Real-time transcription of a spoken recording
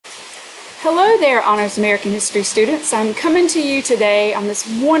Hello there, Honors American History students. I'm coming to you today on this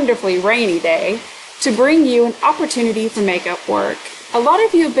wonderfully rainy day to bring you an opportunity for makeup work. A lot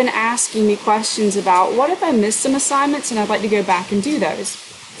of you have been asking me questions about what if I missed some assignments and I'd like to go back and do those.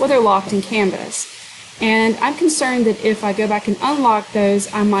 Well, they're locked in Canvas. And I'm concerned that if I go back and unlock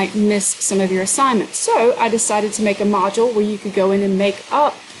those, I might miss some of your assignments. So I decided to make a module where you could go in and make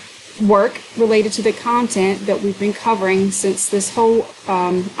up work related to the content that we've been covering since this whole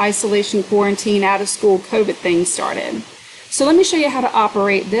isolation, quarantine, out of school COVID thing started. So let me show you how to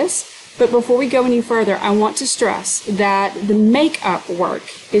operate this, but before we go any further, I want to stress that the makeup work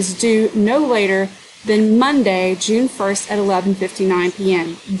is due no later than Monday, June 1st at 11:59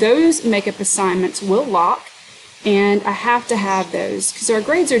 p.m. Those makeup assignments will lock, and I have to have those because our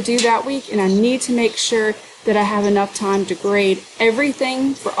grades are due that week, and I need to make sure that I have enough time to grade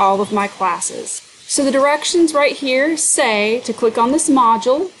everything for all of my classes. So the directions right here say to click on this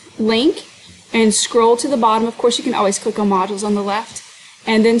module link and scroll to the bottom. Of course, you can always click on modules on the left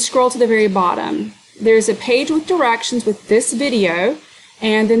and then scroll to the very bottom. There's a page with directions with this video,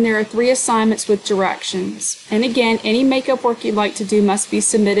 and then there are 3 assignments with directions. And again, any makeup work you'd like to do must be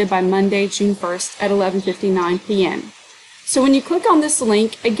submitted by Monday, June 1st at 11:59 p.m. So when you click on this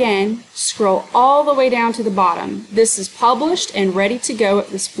link, again, scroll all the way down to the bottom. This is published and ready to go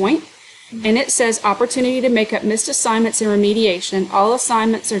at this point. And it says opportunity to make up missed assignments and remediation. All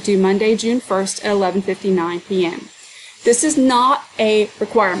assignments are due Monday, June 1st at 11:59 p.m. This is not a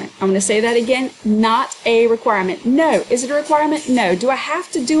requirement. I'm going to say that again, not a requirement. No. Is it a requirement? No. Do I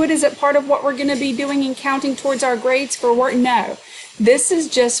have to do it? Is it part of what we're going to be doing and counting towards our grades for work? No. This is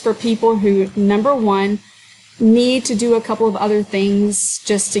just for people who, number one, need to do a couple of other things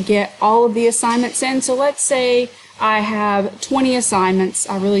just to get all of the assignments in. So let's say I have 20 assignments.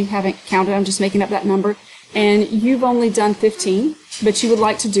 I really haven't counted. I'm just making up that number. And you've only done 15, but you would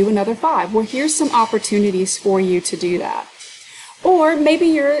like to do another 5. Well, here's some opportunities for you to do that. Or maybe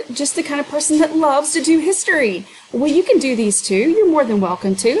you're just the kind of person that loves to do history. Well, you can do these too. You're more than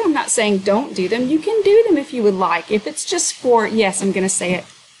welcome to. I'm not saying don't do them. You can do them if you would like. If it's just for, yes, I'm going to say it,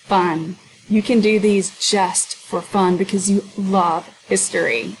 fun. You can do these just for fun because you love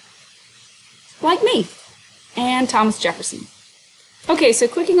history. Like me and Thomas Jefferson. Okay, so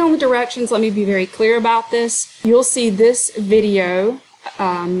clicking on the directions, let me be very clear about this. You'll see this video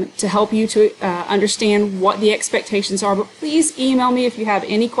to help you to understand what the expectations are, but please email me if you have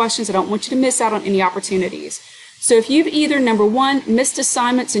any questions. I don't want you to miss out on any opportunities. So if you've either, number one, missed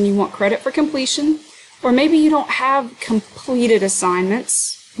assignments and you want credit for completion, or maybe you don't have completed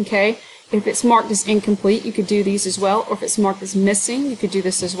assignments, okay? If it's marked as incomplete, you could do these as well. Or if it's marked as missing, you could do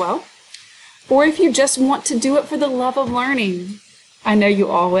this as well. Or if you just want to do it for the love of learning, I know you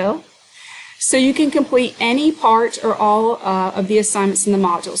all will. So you can complete any part or all of the assignments in the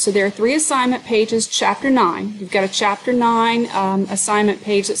module. So there are 3 assignment pages, Chapter 9. You've got a Chapter 9 assignment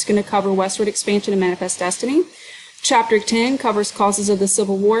page that's going to cover westward expansion and manifest destiny. Chapter 10 covers causes of the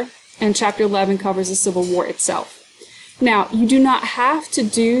Civil War, and Chapter 11 covers the Civil War itself. Now, you do not have to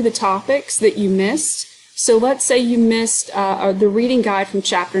do the topics that you missed. So let's say you missed the reading guide from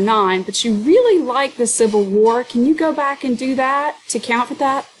Chapter 9, but you really like the Civil War. Can you go back and do that to count for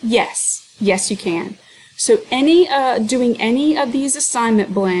that? Yes. Yes, you can. So doing any of these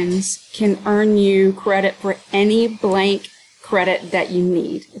assignment blends can earn you credit for any blank credit that you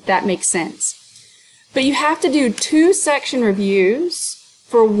need, if that makes sense. But you have to do 2 section reviews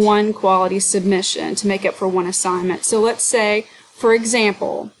for 1 quality submission to make up for 1 assignment. So let's say, for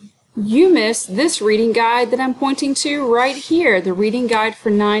example, you missed this reading guide that I'm pointing to right here, the reading guide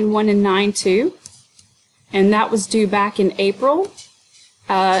for 9-1 and 9-2, and that was due back in April,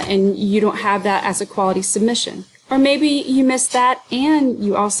 and you don't have that as a quality submission. Or maybe you missed that and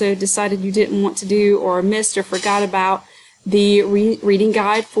you also decided you didn't want to do or missed or forgot about the reading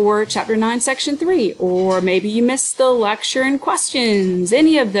guide for Chapter 9, Section 3, or maybe you missed the lecture and questions.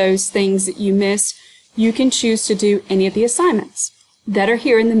 Any of those things that you missed, you can choose to do any of the assignments that are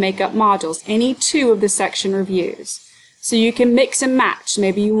here in the makeup modules, any 2 of the section reviews. So you can mix and match.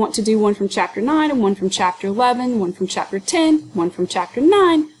 Maybe you want to do one from Chapter 9 and one from Chapter 11, one from Chapter 10, one from Chapter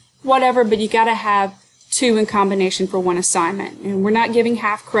 9, whatever, but you got to have 2 in combination for 1 assignment. And we're not giving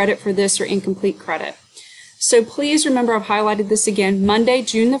half credit for this or incomplete credit. So please remember, I've highlighted this again, Monday,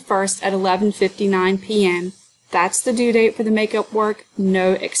 June the 1st at 11:59 p.m. That's the due date for the makeup work,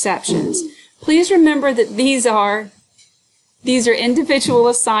 no exceptions. Please remember that these are individual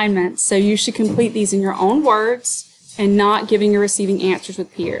assignments, so you should complete these in your own words and not giving or receiving answers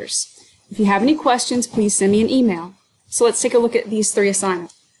with peers. If you have any questions, please send me an email. So let's take a look at these 3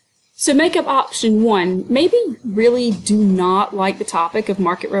 assignments. So makeup option 1, maybe you really do not like the topic of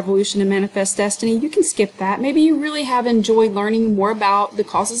market revolution and manifest destiny. You can skip that. Maybe you really have enjoyed learning more about the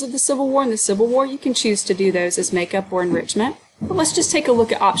causes of the Civil War and the Civil War. You can choose to do those as makeup or enrichment. But let's just take a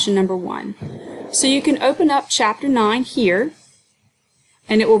look at option number 1. So you can open up chapter 9 here,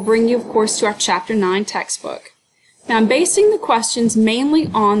 and it will bring you, of course, to our chapter 9 textbook. Now I'm basing the questions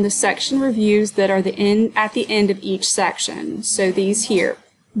mainly on the section reviews that are at the end of each section. So these here.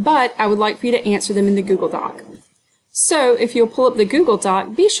 But I would like for you to answer them in the Google Doc. So if you'll pull up the Google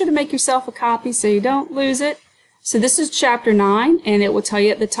Doc, be sure to make yourself a copy so you don't lose it. So this is chapter 9, and it will tell you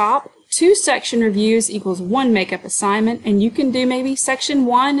at the top, 2 section reviews equals 1 makeup assignment, and you can do maybe section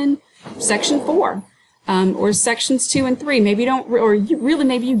 1 and section 4, or sections 2 and 3. Maybe you don't, or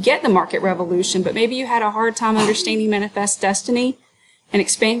maybe you get the market revolution, but maybe you had a hard time understanding manifest destiny and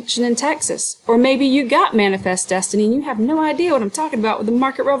expansion in Texas. Or maybe you got manifest destiny and you have no idea what I'm talking about with the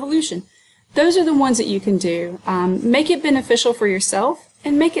market revolution. Those are the ones that you can do. Make it beneficial for yourself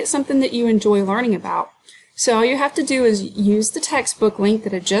and make it something that you enjoy learning about. So all you have to do is use the textbook link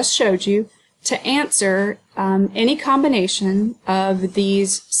that I just showed you to answer any combination of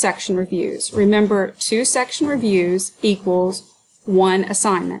these section reviews. Remember, 2 section reviews equals 1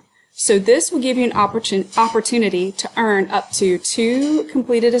 assignment. So this will give you an opportunity to earn up to 2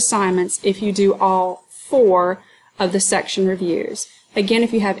 completed assignments if you do all 4 of the section reviews. Again,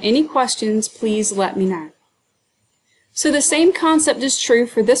 if you have any questions, please let me know. So the same concept is true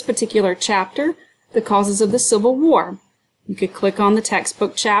for this particular chapter, the causes of the Civil War. You could click on the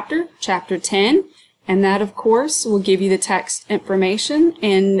textbook chapter, chapter 10, and that, of course, will give you the text information,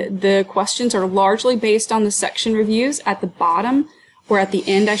 and the questions are largely based on the section reviews at the bottom, or at the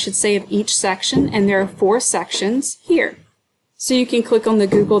end, I should say, of each section, and there are 4 sections here. So you can click on the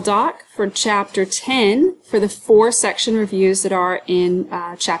Google Doc for chapter 10 for the 4 section reviews that are in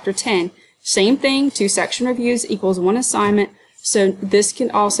chapter 10. Same thing, 2 section reviews equals 1 assignment, so this can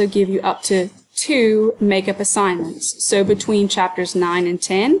also give you up to 2 makeup assignments. So between chapters 9 and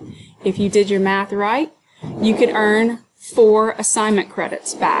 10, if you did your math right, you could earn 4 assignment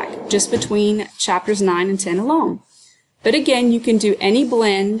credits back just between chapters 9 and 10 alone. But again, you can do any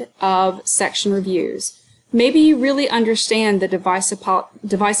blend of section reviews. Maybe you really understand the divisive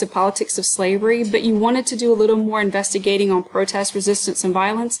politics of slavery, but you wanted to do a little more investigating on protest, resistance, and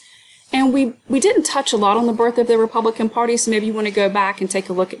violence. And we didn't touch a lot on the birth of the Republican Party, so maybe you want to go back and take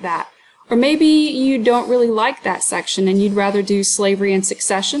a look at that. Or maybe you don't really like that section and you'd rather do slavery and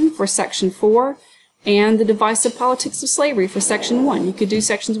succession for section 4 and the divisive politics of slavery for section 1. You could do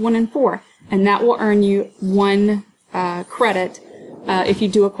sections 1 and 4, and that will earn you 1 credit if you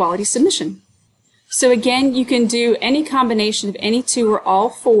do a quality submission. So again, you can do any combination of any 2 or all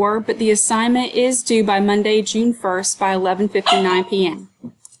 4, but the assignment is due by Monday, June 1st by 11:59 p.m.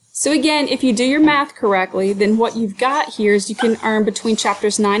 So again, if you do your math correctly, then what you've got here is you can earn between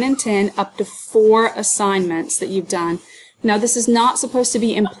chapters 9 and 10 up to 4 assignments that you've done. Now, this is not supposed to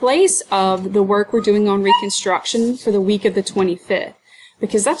be in place of the work we're doing on Reconstruction for the week of the 25th,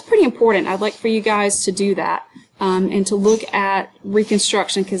 because that's pretty important. I'd like for you guys to do that and to look at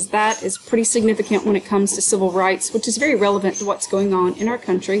Reconstruction, because that is pretty significant when it comes to civil rights, which is very relevant to what's going on in our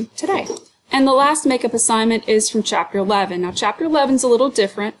country today. And the last makeup assignment is from Chapter 11. Now, Chapter 11 is a little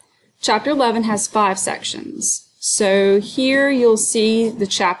different. Chapter 11 has 5 sections. So here you'll see the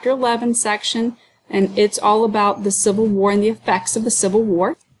Chapter 11 section, and it's all about the Civil War and the effects of the Civil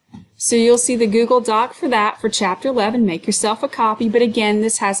War. So you'll see the Google Doc for that for Chapter 11. Make yourself a copy, but again,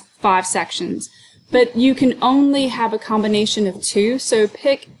 this has 5 sections. But you can only have a combination of 2, so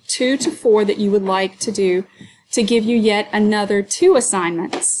pick 2 to 4 that you would like to do to give you yet another 2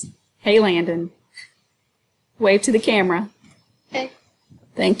 assignments. Hey, Landon. Wave to the camera. Hey.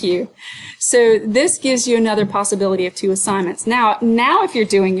 Thank you. So this gives you another possibility of 2 assignments. Now if you're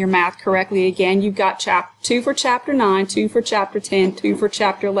doing your math correctly, again, you've got 2 for Chapter 9, 2 for Chapter 10, 2 for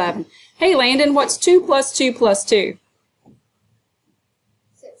Chapter 11. Hey, Landon, what's 2 plus 2 plus 2?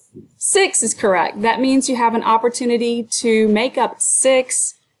 6 is correct. That means you have an opportunity to make up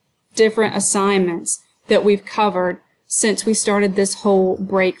 6 different assignments that we've covered since we started this whole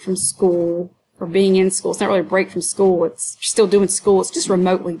break from school, or being in school. It's not really a break from school. It's still doing school. It's just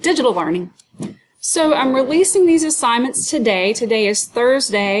remotely. Digital learning. So I'm releasing these assignments today. Today is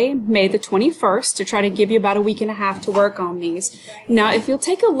Thursday, May the 21st, to try to give you about a week and a half to work on these. Now, if you'll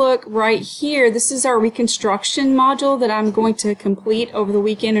take a look right here, this is our Reconstruction module that I'm going to complete over the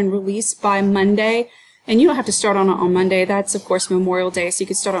weekend and release by Monday. And you don't have to start on it on Monday. That's, of course, Memorial Day, so you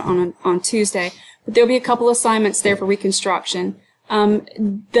can start it on Tuesday. But there'll be a couple assignments there for Reconstruction.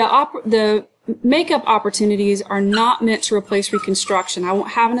 The makeup opportunities are not meant to replace reconstruction. I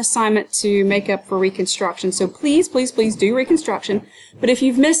won't have an assignment to make up for reconstruction. So please, please, please do reconstruction. But if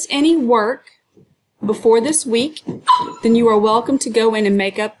you've missed any work before this week, then you are welcome to go in and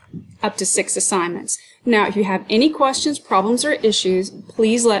make up to 6 assignments. Now, if you have any questions, problems, or issues,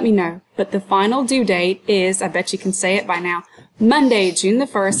 please let me know. But the final due date is, I bet you can say it by now, Monday, June the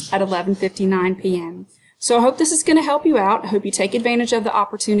 1st at 11:59 p.m. So I hope this is going to help you out. I hope you take advantage of the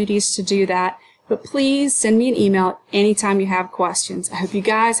opportunities to do that. But please send me an email anytime you have questions. I hope you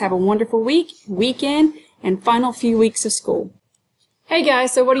guys have a wonderful week, weekend, and final few weeks of school. Hey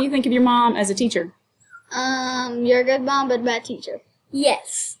guys, so what do you think of your mom as a teacher? You're a good mom, but a bad teacher.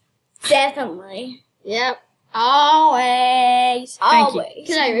 Yes, definitely. Yep. Always. Thank you. Always.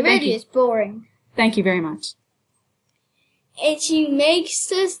 Because everybody is boring. Thank you very much. And she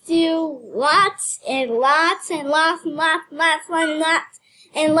makes us do lots and lots and lots and lots and lots and lots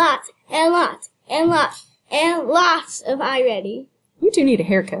and lots and lots and lots and lots of I ready. You two need a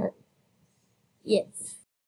haircut. Yes.